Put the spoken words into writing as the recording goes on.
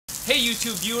Hey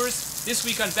YouTube viewers, this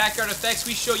week on Backyard Effects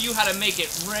we show you how to make it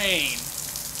rain.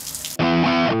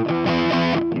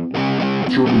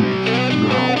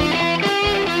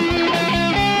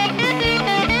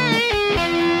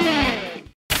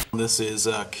 This is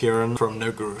Kieran from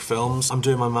No Guru Films. I'm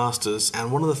doing my masters,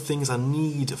 and one of the things I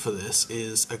need for this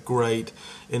is a great,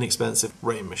 inexpensive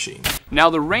rain machine. Now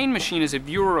the rain machine is a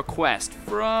viewer request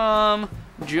from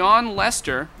John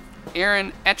Lester,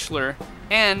 Aaron Etchler,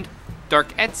 and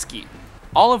Darketsky,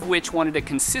 all of which wanted a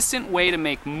consistent way to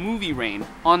make movie rain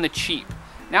on the cheap.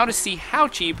 Now to see how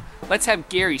cheap, let's have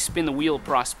Gary spin the wheel of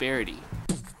prosperity.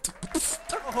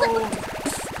 Oh.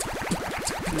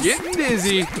 Getting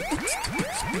dizzy.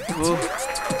 Oh.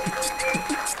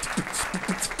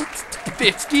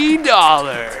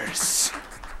 $50.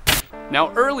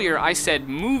 Now earlier I said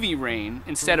movie rain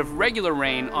instead of regular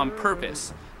rain on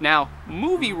purpose. Now,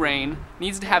 movie rain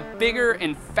needs to have bigger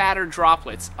and fatter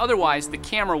droplets, otherwise the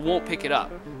camera won't pick it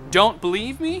up. Don't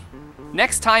believe me?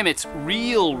 Next time it's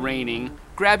real raining,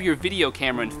 grab your video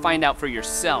camera and find out for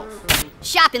yourself.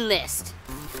 Shopping list.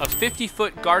 A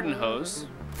 50-foot garden hose,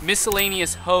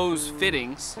 miscellaneous hose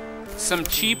fittings, some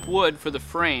cheap wood for the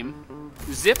frame,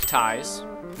 zip ties,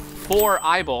 4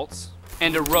 eye bolts,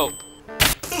 and a rope.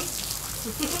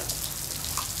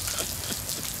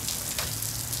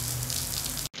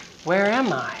 Where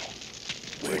am I?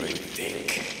 Where do you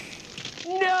think?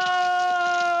 No!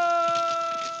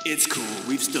 It's cool,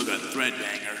 we've still got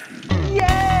Threadbanger.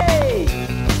 Yay!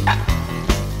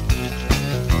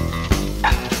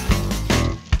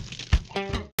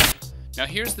 Now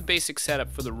here's the basic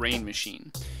setup for the rain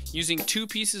machine. Using 2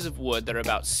 pieces of wood that are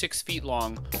about 6 feet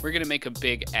long, we're going to make a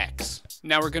big X.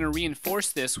 Now we're going to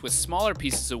reinforce this with smaller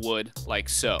pieces of wood, like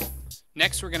so.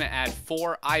 Next we're going to add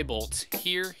 4 eye bolts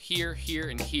here, here, here,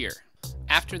 and here.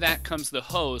 After that comes the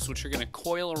hose, which are going to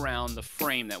coil around the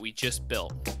frame that we just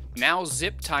built. Now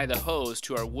zip tie the hose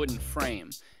to our wooden frame,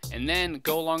 and then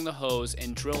go along the hose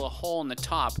and drill a hole in the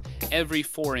top every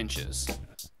 4 inches.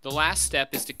 The last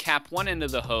step is to cap one end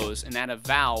of the hose and add a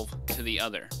valve to the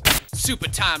other. Super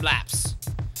time lapse!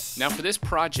 Now for this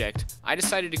project, I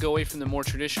decided to go away from the more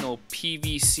traditional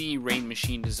PVC rain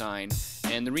machine design,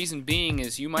 and the reason being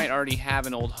is you might already have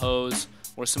an old hose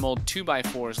or some old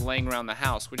 2x4s laying around the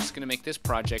house, which is going to make this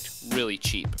project really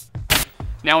cheap.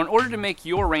 Now in order to make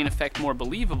your rain effect more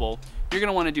believable, you're going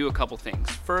to want to do a couple things.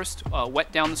 First,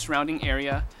 wet down the surrounding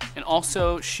area, and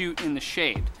also shoot in the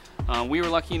shade. We were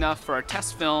lucky enough for our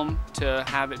test film to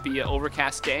have it be an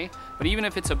overcast day, but even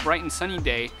if it's a bright and sunny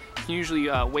day, you can usually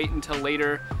wait until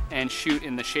later and shoot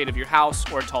in the shade of your house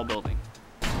or a tall building.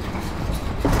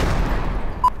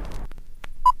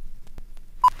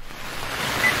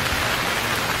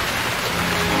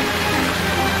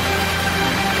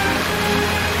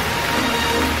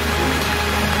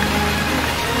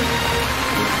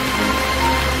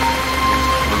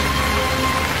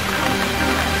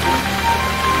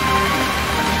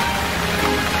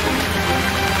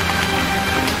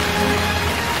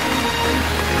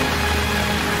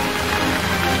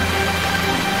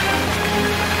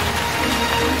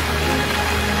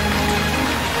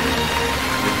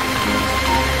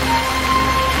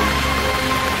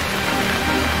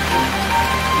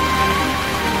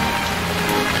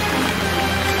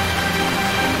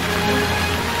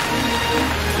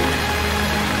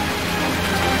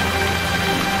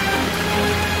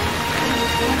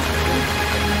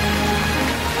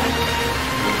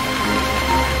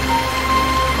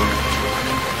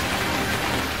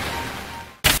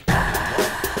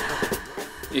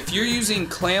 If you're using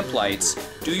clamp lights,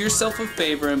 do yourself a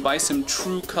favor and buy some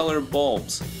true color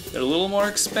bulbs. They're a little more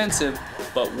expensive,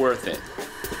 but worth it.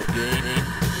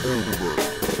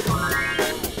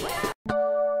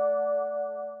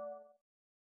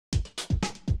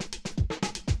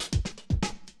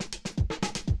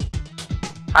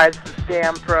 Hi, this is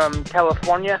Sam from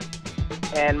California,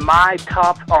 and my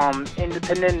top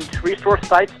independent resource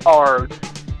sites are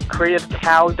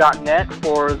creativecow.net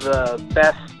for the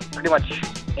best, pretty much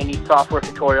any software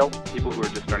tutorial. People who are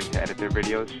just starting to edit their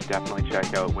videos should definitely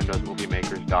check out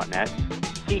windowsmoviemakers.net.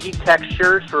 CG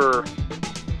Textures for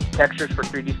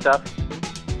 3D stuff.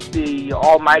 The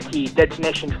almighty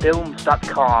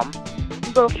DestinationFilms.com.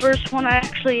 The first one I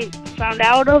actually found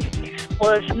out of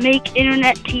was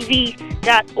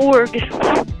MakeInternetTV.org,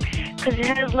 because it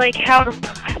has like how to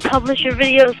publish your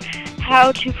videos,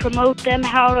 how to promote them,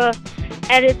 how to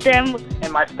edit them.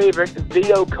 And my favorite is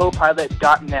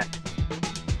VideoCopilot.net.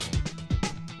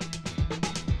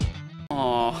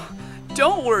 Aw,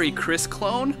 don't worry, Chris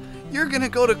Clone. You're gonna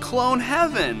go to clone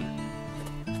heaven.